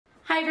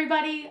Hi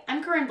everybody,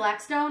 I'm Corinne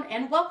Blackstone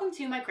and welcome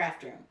to my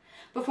craft room.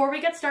 Before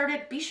we get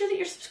started, be sure that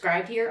you're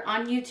subscribed here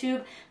on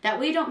YouTube. That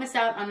way you don't miss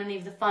out on any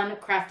of the fun,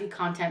 crafty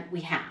content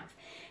we have.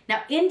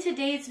 Now in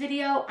today's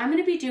video, I'm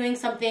going to be doing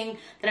something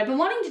that I've been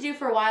wanting to do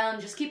for a while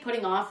and just keep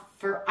putting off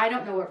for I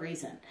don't know what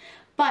reason.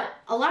 But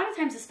a lot of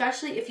times,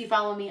 especially if you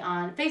follow me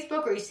on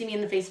Facebook or you see me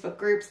in the Facebook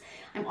groups,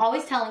 I'm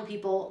always telling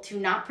people to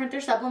not print their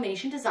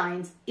sublimation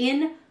designs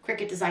in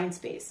Cricut Design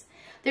Space.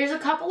 There's a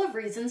couple of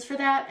reasons for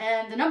that,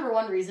 and the number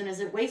one reason is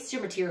it wastes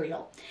your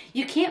material.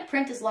 You can't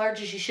print as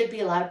large as you should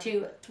be allowed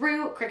to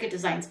through Cricut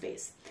Design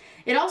Space.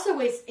 It also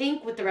wastes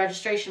ink with the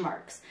registration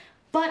marks,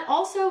 but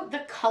also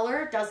the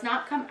color does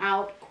not come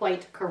out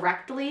quite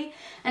correctly.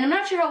 And I'm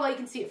not sure how well you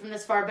can see it from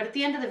this far, but at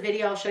the end of the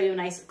video, I'll show you a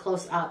nice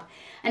close-up.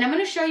 And I'm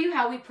going to show you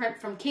how we print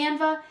from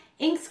Canva,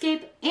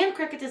 Inkscape, and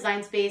Cricut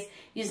Design Space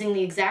using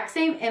the exact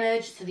same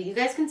image so that you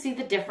guys can see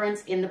the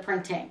difference in the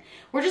printing.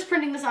 We're just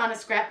printing this on a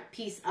scrap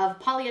piece of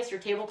polyester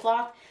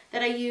tablecloth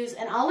that I use,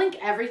 and I'll link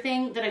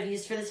everything that I've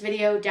used for this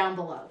video down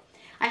below.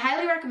 I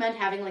highly recommend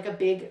having like a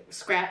big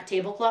scrap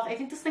tablecloth. I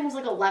think this thing was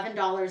like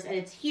 $11 and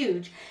it's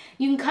huge.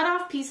 You can cut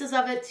off pieces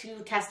of it to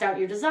test out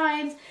your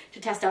designs,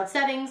 to test out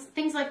settings,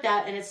 things like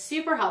that, and it's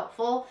super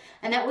helpful.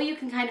 And that way you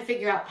can kind of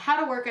figure out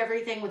how to work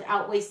everything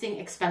without wasting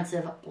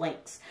expensive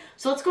blanks.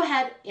 So let's go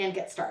ahead and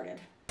get started.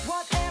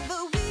 Whatever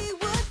we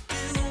would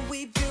do,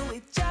 we do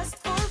it just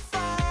for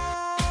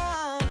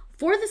fun.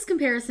 For this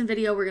comparison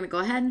video, we're going to go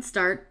ahead and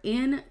start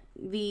in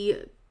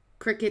the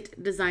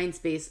Cricut Design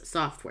Space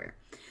software.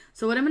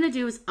 So what I'm going to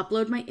do is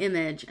upload my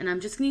image, and I'm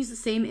just going to use the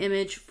same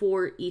image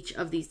for each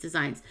of these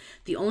designs.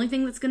 The only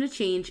thing that's going to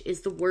change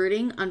is the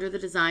wording under the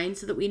design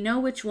so that we know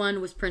which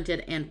one was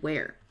printed and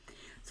where.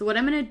 So what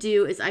I'm going to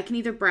do is I can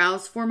either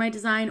browse for my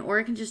design or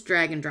I can just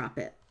drag and drop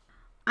it.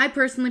 I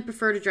personally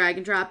prefer to drag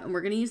and drop, and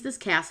we're going to use this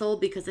castle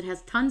because it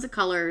has tons of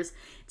colors.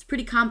 It's a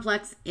pretty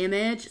complex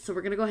image, so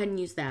we're going to go ahead and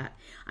use that.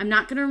 I'm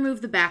not going to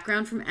remove the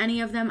background from any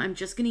of them. I'm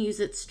just going to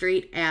use it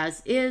straight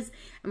as is,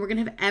 and we're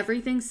going to have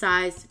everything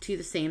sized to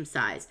the same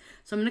size.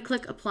 So I'm going to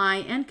click apply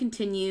and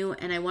continue,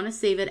 and I want to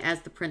save it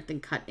as the print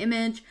and cut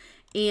image,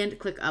 and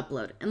click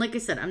upload. And like I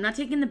said, I'm not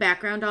taking the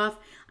background off.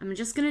 I'm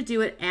just going to do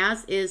it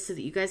as is so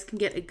that you guys can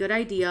get a good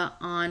idea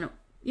on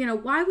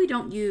why we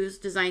don't use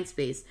Design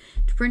Space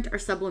to print our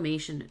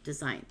sublimation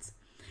designs.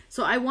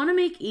 So I want to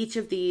make each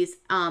of these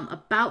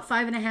about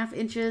 5.5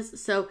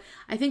 inches. So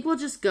I think we'll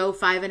just go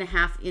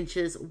 5.5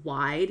 inches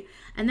wide.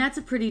 And that's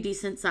a pretty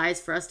decent size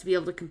for us to be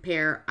able to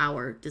compare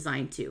our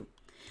design to.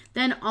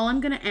 Then all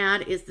I'm going to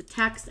add is the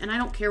text, and I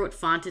don't care what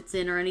font it's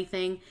in or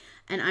anything.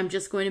 And I'm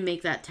just going to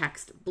make that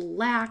text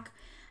black.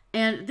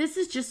 And this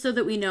is just so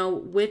that we know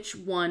which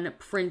one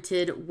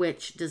printed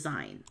which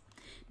design.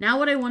 Now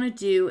what I want to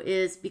do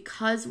is,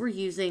 because we're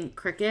using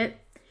Cricut,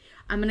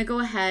 I'm going to go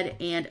ahead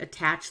and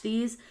attach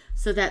these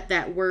so that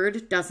that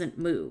word doesn't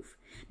move.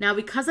 Now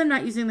because I'm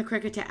not using the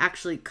Cricut to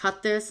actually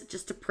cut this,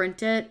 just to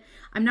print it,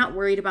 I'm not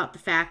worried about the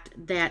fact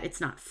that it's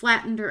not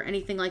flattened or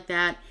anything like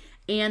that,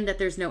 and that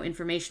there's no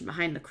information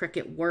behind the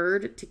Cricut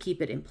word to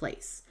keep it in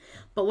place.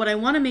 But what I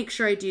want to make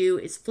sure I do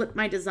is flip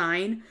my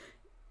design.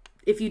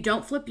 If you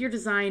don't flip your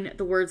design,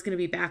 the word's going to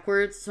be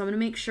backwards, so I'm going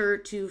to make sure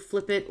to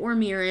flip it or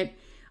mirror it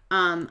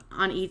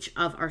on each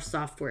of our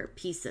software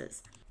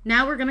pieces.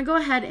 Now we're going to go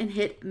ahead and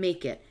hit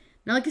make it.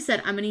 Now, like I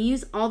said, I'm going to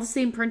use all the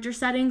same printer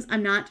settings.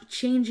 I'm not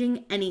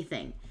changing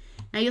anything.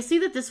 Now you'll see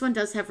that this one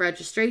does have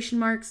registration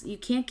marks. You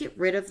can't get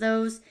rid of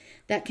those.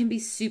 That can be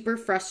super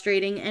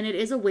frustrating, and it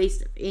is a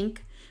waste of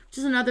ink, which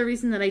is another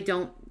reason that I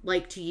don't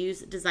like to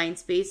use Design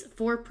Space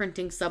for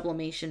printing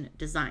sublimation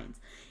designs.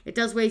 It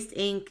does waste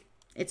ink.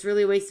 It's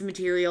really a waste of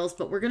materials,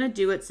 but we're going to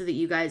do it so that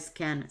you guys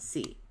can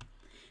see.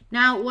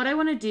 Now, what I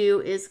want to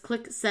do is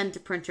click send to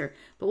printer.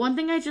 But one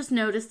thing I just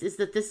noticed is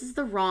that this is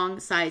the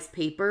wrong size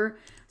paper.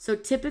 So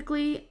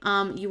typically,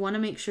 you want to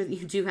make sure that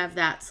you do have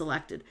that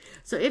selected.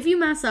 So if you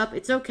mess up,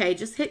 it's okay.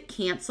 Just hit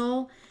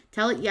cancel.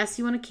 Tell it yes,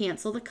 you want to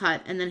cancel the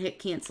cut, and then hit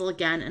cancel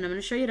again. And I'm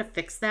going to show you how to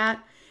fix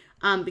that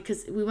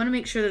because we want to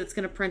make sure that it's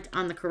going to print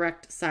on the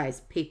correct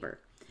size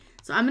paper.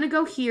 So I'm going to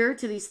go here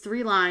to these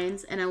 3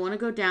 lines, and I want to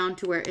go down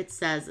to where it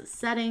says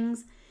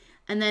settings.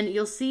 And then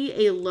you'll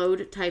see a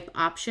load type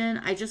option.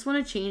 I just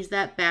want to change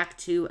that back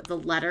to the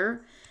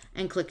letter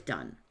and click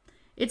done.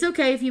 It's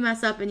okay if you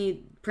mess up and you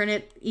print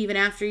it even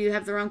after you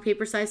have the wrong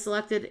paper size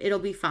selected. It'll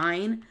be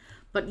fine,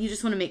 but you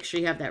just want to make sure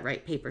you have that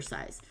right paper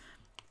size.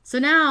 So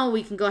now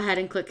we can go ahead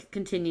and click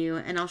continue,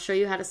 and I'll show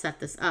you how to set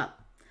this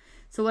up.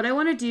 So what I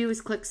want to do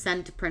is click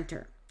send to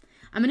printer.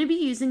 I'm going to be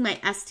using my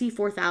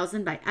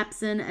ST4000 by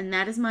Epson, and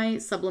that is my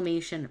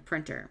sublimation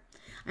printer.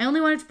 I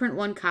only wanted to print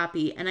 1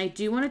 copy, and I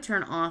do want to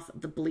turn off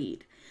the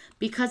bleed.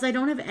 Because I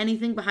don't have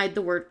anything behind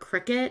the word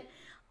Cricut,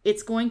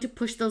 it's going to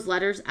push those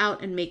letters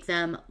out and make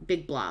them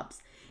big blobs.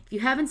 If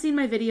you haven't seen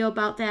my video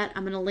about that,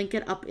 I'm going to link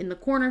it up in the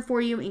corner for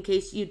you in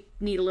case you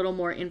need a little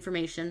more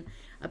information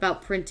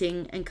about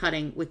printing and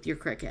cutting with your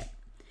Cricut.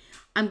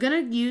 I'm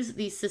going to use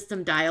the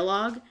system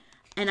dialog,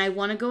 and I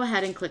want to go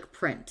ahead and click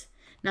print.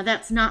 Now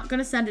that's not going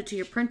to send it to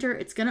your printer.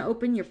 It's going to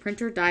open your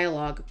printer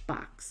dialog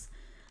box.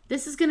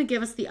 This is going to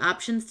give us the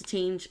options to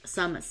change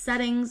some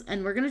settings,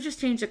 and we're going to just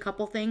change a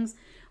couple things.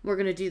 We're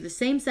going to do the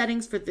same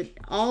settings for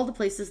all the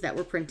places that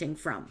we're printing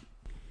from.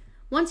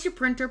 Once your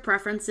printer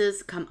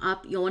preferences come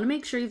up, you'll want to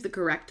make sure you have the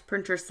correct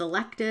printer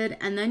selected,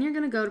 and then you're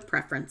going to go to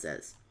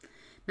preferences.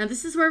 Now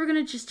this is where we're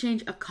going to just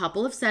change a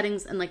couple of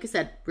settings, and like I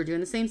said, we're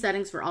doing the same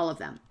settings for all of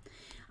them.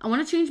 I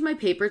want to change my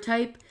paper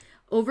type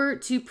over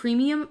to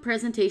Premium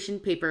Presentation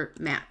Paper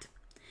Matte.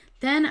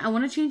 Then I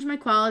want to change my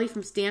quality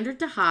from standard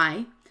to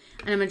high,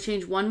 and I'm going to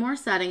change one more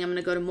setting. I'm going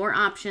to go to more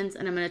options,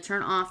 and I'm going to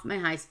turn off my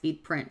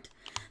high-speed print.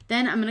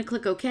 Then I'm going to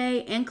click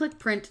OK and click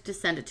print to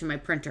send it to my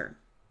printer.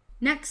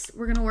 Next,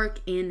 we're going to work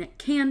in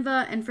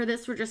Canva, and for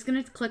this, we're just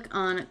going to click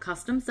on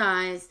custom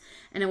size,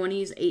 and I want to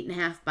use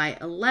 8.5 by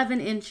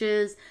 11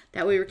 inches.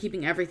 That way we're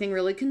keeping everything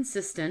really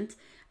consistent.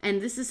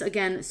 And this is,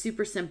 again,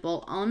 super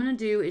simple. All I'm going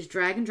to do is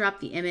drag and drop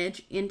the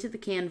image into the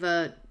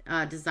Canva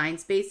design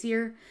space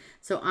here,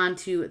 so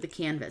onto the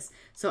canvas.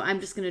 So I'm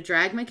just going to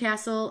drag my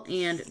castle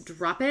and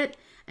drop it,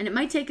 and it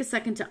might take a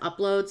second to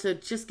upload, so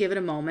just give it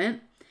a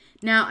moment.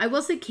 Now, I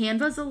will say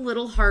Canva is a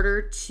little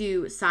harder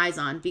to size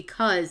on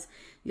because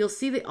you'll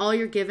see that all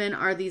you're given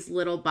are these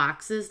little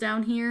boxes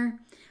down here.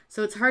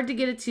 So it's hard to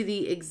get it to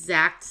the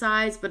exact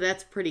size, but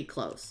that's pretty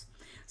close.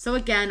 So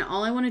again,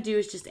 all I want to do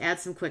is just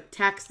add some quick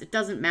text. It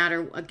doesn't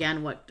matter,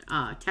 again, what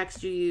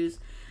text you use.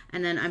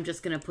 And then I'm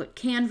just going to put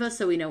Canva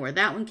so we know where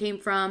that one came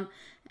from.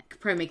 I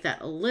could probably make that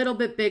a little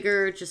bit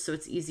bigger just so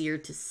it's easier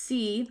to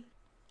see.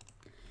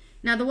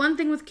 Now, the one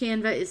thing with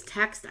Canva is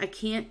text. I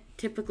can't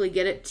typically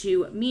get it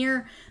to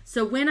mirror.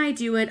 So when I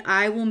do it,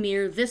 I will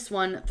mirror this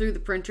one through the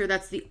printer.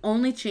 That's the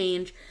only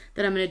change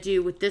that I'm going to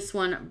do with this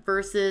one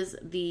versus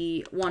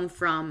the one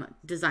from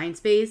Design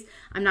Space.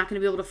 I'm not going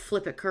to be able to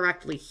flip it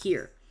correctly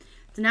here.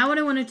 So now what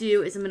I want to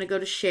do is I'm going to go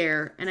to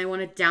share, and I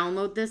want to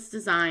download this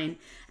design,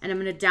 and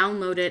I'm going to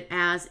download it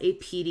as a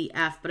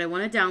PDF, but I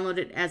want to download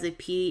it as a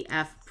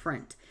PDF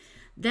print.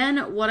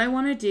 Then what I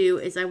want to do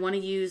is I want to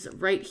use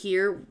right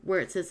here where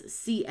it says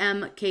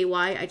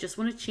CMKY. I just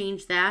want to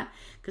change that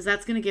because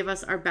that's going to give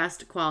us our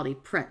best quality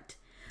print.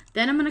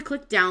 Then I'm going to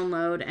click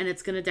download, and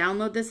it's going to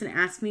download this and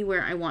ask me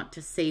where I want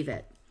to save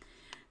it.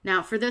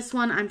 Now for this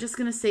one, I'm just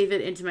going to save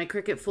it into my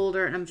Cricut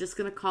folder, and I'm just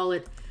going to call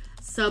it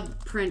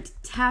Subprint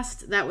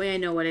Test. That way I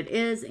know what it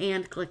is,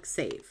 and click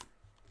save.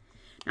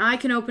 Now I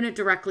can open it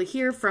directly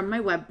here from my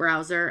web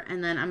browser,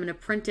 and then I'm going to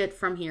print it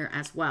from here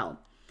as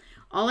well.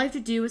 All I have to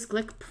do is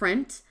click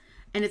print,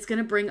 and it's going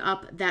to bring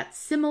up that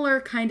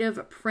similar kind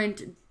of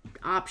print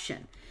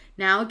option.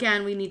 Now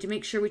again, we need to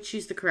make sure we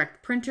choose the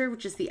correct printer,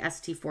 which is the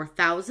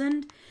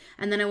ST4000,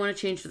 and then I want to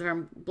change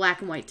from black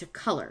and white to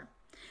color.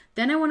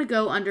 Then I want to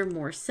go under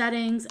more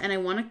settings, and I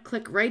want to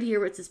click right here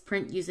where it says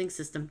print using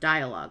system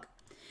dialog.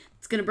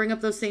 It's going to bring up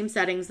those same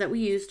settings that we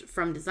used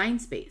from Design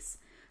Space.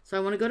 So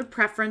I want to go to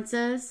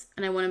preferences,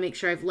 and I want to make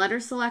sure I have letter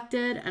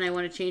selected, and I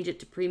want to change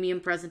it to Premium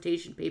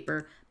Presentation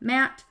Paper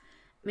Matte.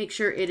 Make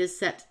sure it is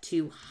set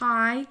to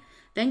high,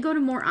 then go to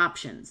more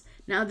options.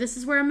 Now this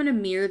is where I'm going to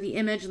mirror the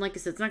image, and like I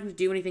said, it's not going to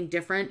do anything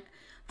different.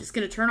 I'm just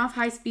going to turn off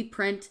high speed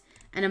print,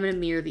 and I'm going to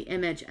mirror the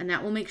image, and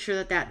that will make sure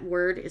that that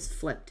word is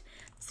flipped.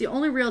 It's the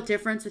only real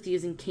difference with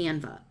using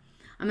Canva.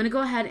 I'm going to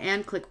go ahead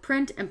and click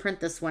print and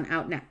print this one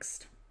out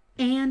next.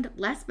 And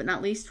last but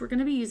not least, we're going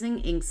to be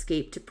using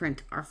Inkscape to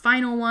print our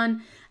final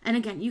one. And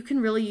again, you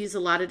can really use a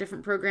lot of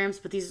different programs,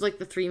 but these are like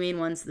the three main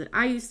ones that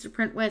I used to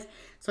print with.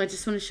 So I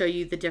just want to show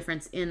you the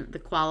difference in the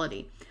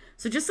quality.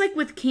 So just like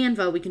with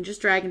Canva, we can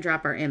just drag and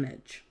drop our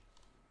image.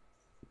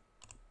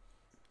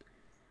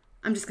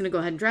 I'm just going to go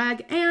ahead and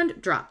drag and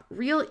drop.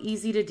 Real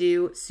easy to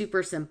do,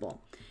 super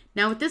simple.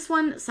 Now with this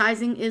one,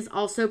 sizing is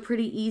also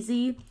pretty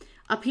easy.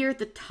 Up here at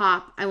the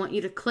top, I want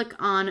you to click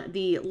on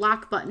the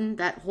lock button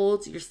that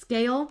holds your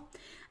scale.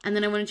 And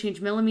then I want to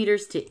change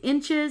millimeters to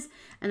inches.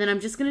 And then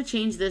I'm just going to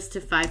change this to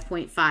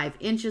 5.5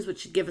 inches, which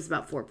should give us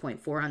about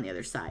 4.4 on the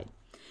other side.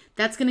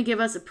 That's going to give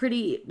us a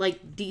pretty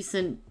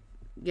decent,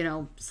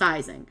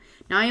 sizing.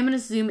 Now I am going to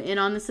zoom in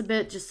on this a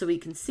bit just so we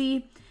can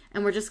see.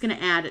 And we're just going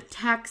to add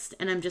text,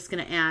 and I'm just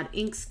going to add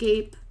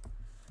Inkscape.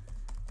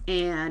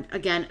 And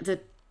again,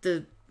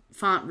 the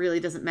font really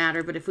doesn't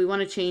matter, but if we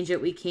want to change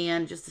it, we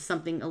can, just to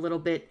something a little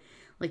bit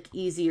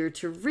easier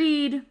to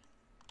read.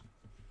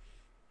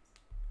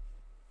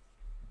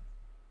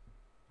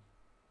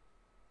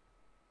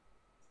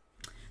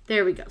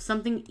 There we go.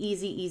 Something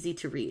easy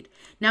to read.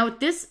 Now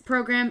with this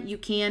program, you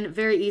can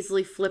very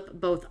easily flip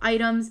both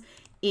items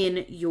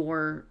in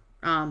your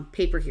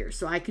paper here.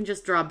 So I can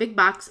just draw a big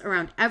box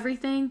around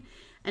everything.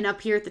 And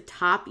up here at the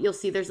top, you'll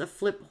see there's a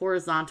flip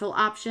horizontal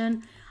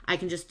option. I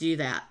can just do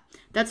that.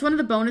 That's one of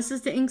the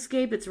bonuses to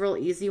Inkscape. It's real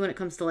easy when it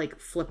comes to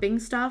flipping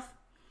stuff.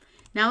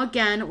 Now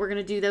again, we're going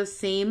to do those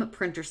same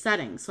printer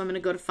settings. So I'm going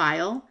to go to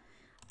File.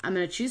 I'm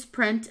going to choose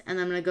Print, and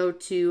I'm going to go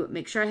to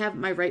make sure I have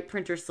my right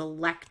printer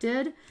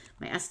selected,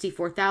 my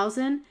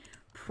ST4000,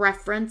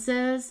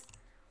 Preferences,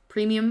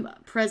 Premium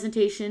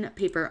Presentation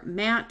Paper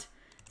Matte,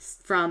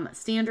 from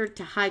standard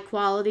to high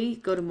quality,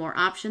 go to more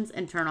options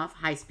and turn off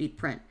high speed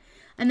print.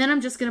 And then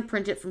I'm just going to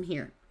print it from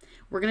here.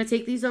 We're going to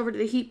take these over to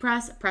the heat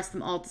press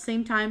them all at the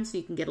same time so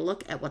you can get a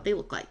look at what they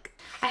look like.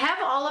 I have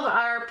all of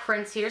our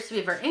prints here. So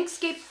we have our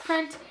Inkscape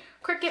print,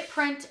 Cricut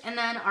print, and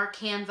then our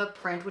Canva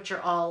print, which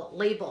are all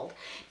labeled.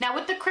 Now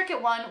with the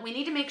Cricut one, we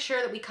need to make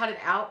sure that we cut it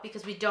out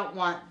because we don't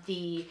want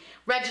the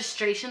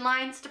registration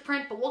lines to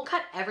print, but we'll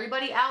cut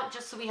everybody out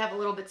just so we have a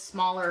little bit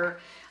smaller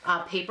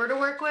paper to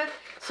work with.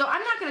 So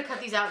I'm not going to cut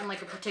these out in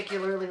like a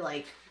particularly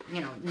like, you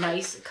know,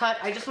 nice cut.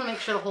 I just want to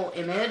make sure the whole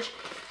image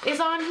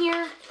is on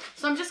here.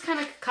 So I'm just kind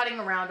of cutting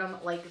around them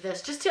like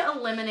this just to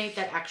eliminate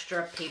that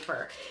extra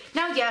paper.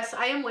 Now, yes,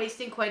 I am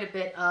wasting quite a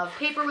bit of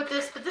paper with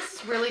this, but this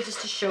is really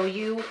just to show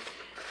you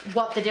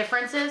what the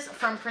difference is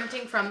from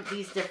printing from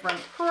these different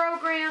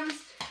programs.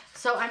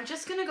 So I'm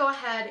just going to go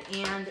ahead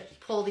and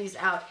pull these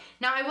out.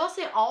 Now, I will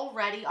say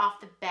already off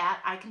the bat,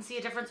 I can see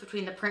a difference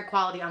between the print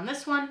quality on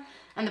this one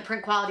and the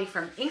print quality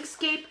from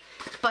Inkscape.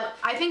 But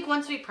I think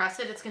once we press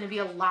it, it's going to be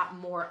a lot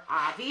more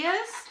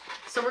obvious.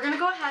 So we're going to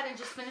go ahead and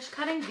just finish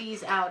cutting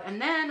these out.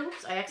 And then,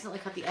 oops, I accidentally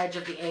cut the edge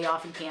of the A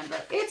off in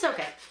Canva. It's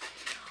okay.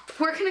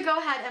 We're going to go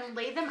ahead and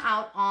lay them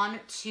out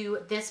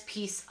onto this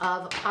piece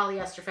of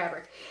polyester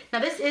fabric. Now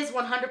this is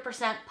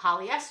 100%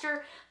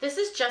 polyester. This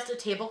is just a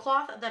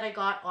tablecloth that I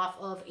got off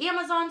of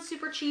Amazon,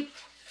 super cheap.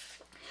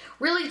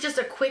 Really just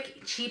a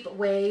quick, cheap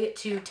way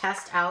to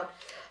test out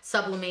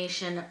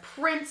sublimation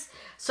prints.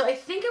 So I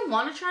think I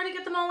want to try to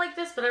get them all like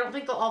this, but I don't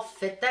think they'll all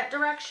fit that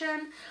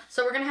direction.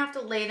 So we're going to have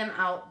to lay them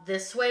out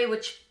this way,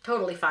 which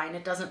totally fine.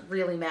 It doesn't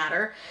really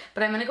matter.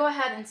 But I'm going to go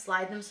ahead and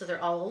slide them so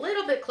they're all a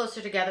little bit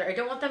closer together. I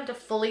don't want them to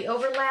fully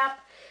overlap,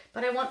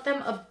 but I want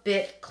them a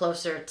bit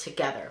closer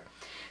together.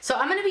 So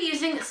I'm going to be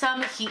using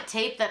some heat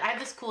tape. That I have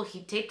this cool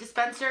heat tape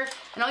dispenser,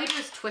 and all you do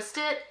is twist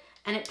it,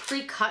 and it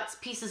pre-cuts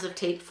pieces of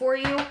tape for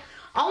you.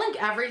 I'll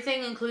link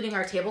everything, including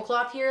our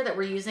tablecloth here that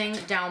we're using,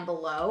 down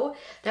below.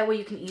 That way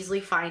you can easily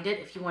find it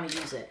if you want to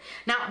use it.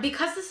 Now,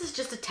 because this is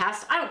just a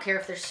test, I don't care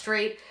if they're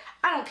straight.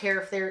 I don't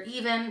care if they're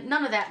even.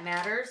 None of that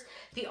matters.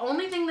 The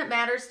only thing that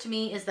matters to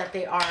me is that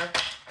they are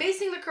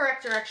facing the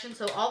correct direction,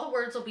 so all the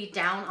words will be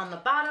down on the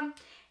bottom,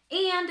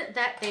 and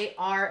that they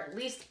are at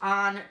least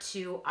on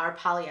to our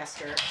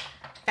polyester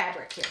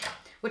fabric here,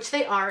 which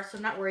they are, so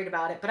I'm not worried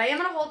about it. But I am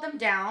going to hold them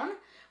down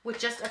with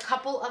just a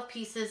couple of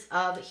pieces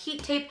of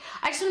heat tape.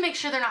 I just want to make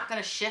sure they're not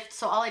going to shift,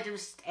 so all I do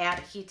is just add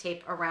heat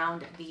tape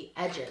around the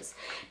edges.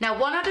 Now,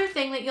 one other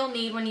thing that you'll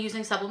need when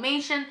using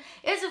sublimation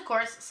is, of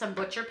course, some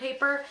butcher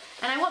paper.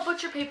 And I want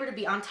butcher paper to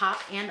be on top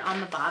and on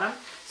the bottom.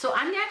 So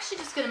I'm actually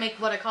just going to make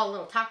what I call a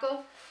little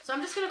taco. So I'm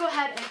just going to go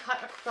ahead and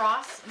cut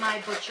across my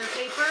butcher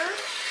paper.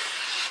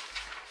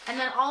 And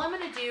then all I'm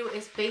going to do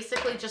is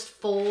basically just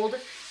fold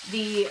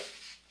the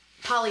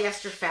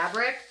polyester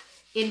fabric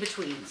in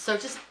between. So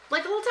just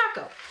like a little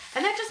taco.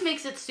 And that just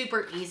makes it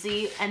super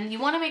easy. And you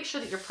want to make sure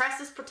that your press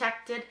is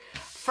protected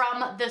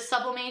from the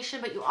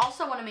sublimation, but you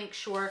also want to make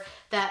sure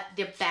that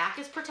the back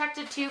is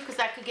protected too, because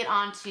that could get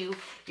onto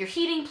your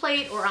heating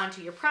plate or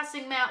onto your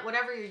pressing mat,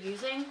 whatever you're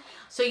using.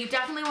 So you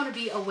definitely want to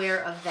be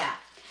aware of that.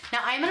 Now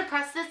I'm going to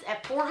press this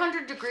at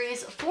 400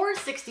 degrees for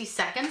 60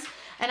 seconds,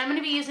 and I'm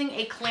going to be using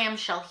a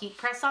clamshell heat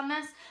press on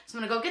this. So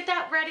I'm going to go get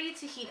that ready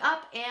to heat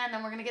up, and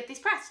then we're going to get these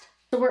pressed.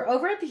 So we're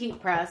over at the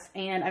heat press,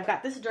 and I've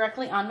got this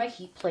directly on my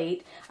heat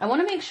plate. I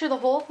want to make sure the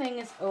whole thing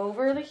is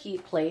over the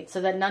heat plate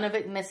so that none of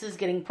it misses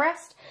getting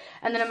pressed.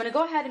 And then I'm going to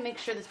go ahead and make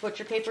sure this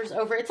butcher paper is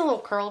over. It's a little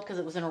curled because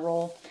it was in a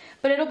roll,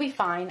 but it'll be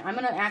fine. I'm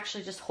going to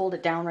actually just hold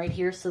it down right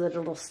here so that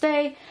it'll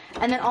stay.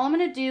 And then all I'm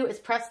going to do is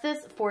press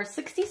this for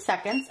 60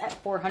 seconds at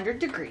 400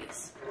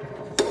 degrees.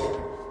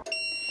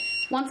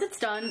 Once it's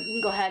done, you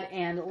can go ahead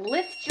and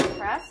lift your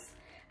press.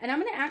 And I'm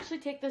going to actually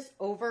take this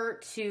over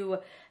to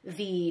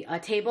the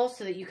table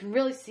so that you can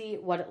really see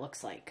what it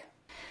looks like.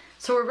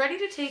 So we're ready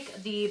to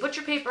take the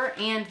butcher paper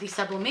and the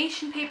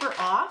sublimation paper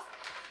off.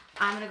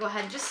 I'm going to go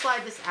ahead and just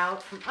slide this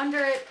out from under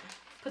it,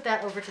 put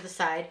that over to the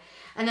side.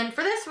 And then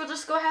for this, we'll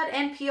just go ahead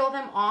and peel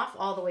them off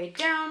all the way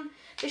down.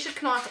 They should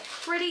come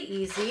off pretty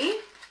easy.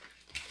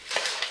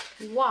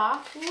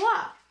 Voila.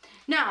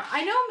 Now,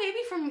 I know maybe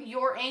from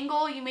your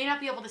angle, you may not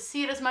be able to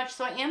see it as much,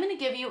 so I am going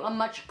to give you a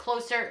much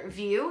closer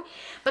view,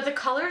 but the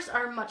colors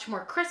are much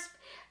more crisp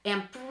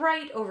and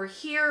bright over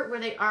here, where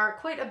they are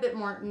quite a bit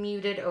more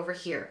muted over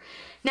here.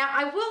 Now,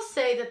 I will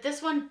say that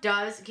this one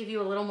does give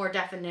you a little more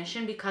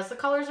definition because the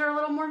colors are a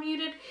little more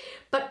muted,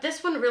 but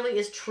this one really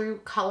is true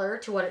color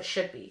to what it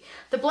should be.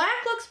 The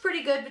black looks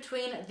pretty good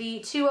between the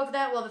two of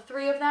them, well, the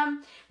three of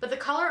them, but the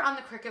color on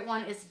the Cricut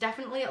one is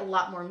definitely a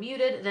lot more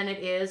muted than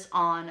it is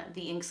on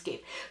the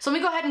Inkscape. So let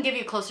me go ahead and give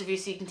you a closer view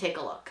so you can take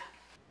a look.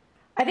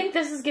 I think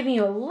this is giving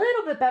you a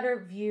little bit better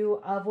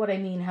view of what I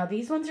mean, how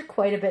these ones are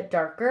quite a bit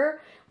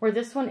darker, where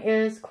this one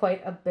is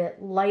quite a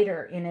bit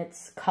lighter in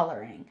its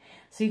coloring.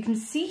 So you can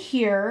see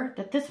here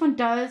that this one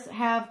does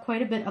have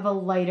quite a bit of a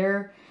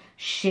lighter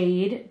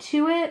shade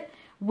to it,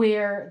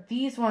 where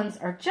these ones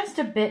are just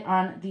a bit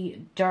on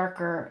the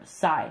darker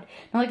side.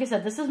 Now, like I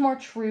said, this is more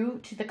true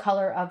to the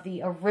color of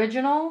the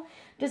original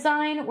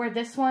design, where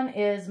this one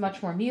is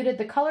much more muted.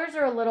 The colors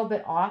are a little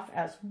bit off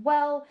as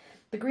well,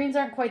 The greens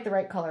aren't quite the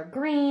right color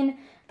green.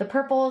 The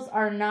purples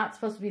are not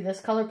supposed to be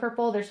this color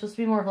purple. They're supposed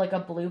to be more of like a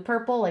blue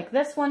purple like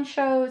this one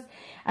shows.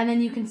 And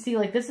then you can see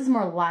like this is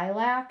more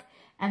lilac.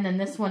 And then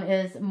this one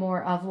is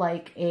more of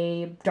like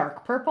a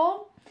dark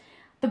purple.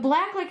 The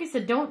black, like I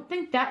said, don't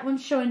think that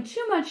one's showing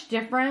too much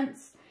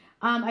difference.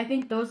 I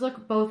think those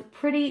look both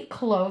pretty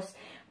close.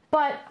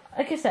 But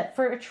like I said,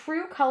 for a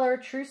true color,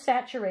 true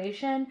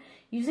saturation,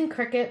 using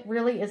Cricut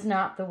really is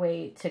not the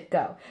way to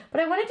go. But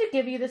I wanted to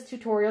give you this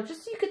tutorial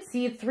just so you could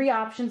see 3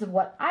 options of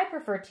what I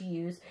prefer to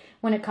use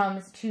when it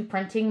comes to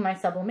printing my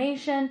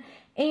sublimation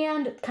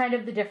and kind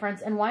of the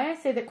difference and why I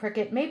say that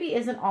Cricut maybe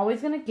isn't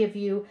always going to give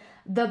you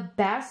the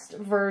best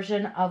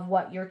version of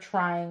what you're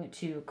trying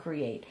to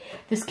create.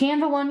 This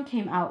Canva one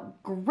came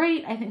out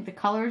great. I think the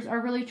colors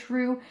are really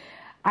true.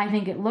 I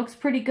think it looks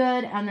pretty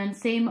good. And then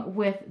same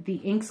with the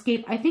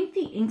Inkscape. I think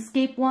the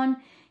Inkscape one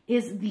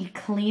is the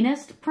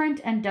cleanest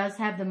print and does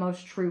have the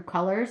most true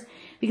colors,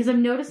 because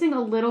I'm noticing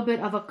a little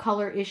bit of a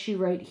color issue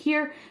right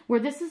here where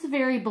this is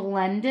very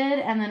blended,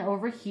 and then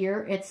over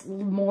here it's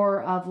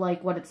more of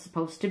like what it's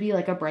supposed to be,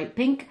 like a bright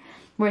pink,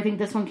 where I think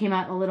this one came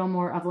out a little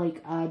more of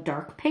like a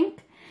dark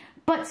pink.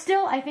 But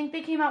still, I think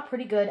they came out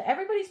pretty good.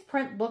 Everybody's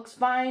print looks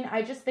fine.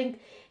 I just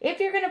think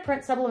if you're going to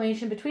print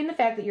sublimation, between the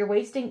fact that you're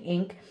wasting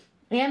ink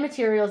and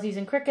materials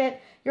using Cricut,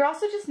 you're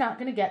also just not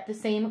going to get the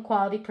same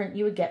quality print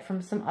you would get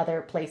from some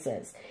other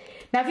places.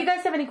 Now, if you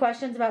guys have any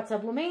questions about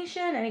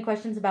sublimation, any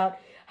questions about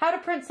how to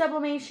print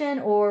sublimation,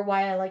 or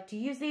why I like to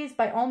use these,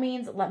 by all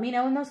means, let me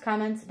know in those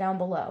comments down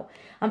below.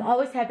 I'm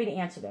always happy to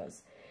answer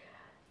those.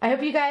 I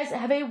hope you guys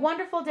have a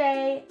wonderful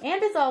day,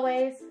 and as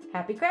always,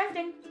 happy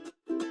crafting!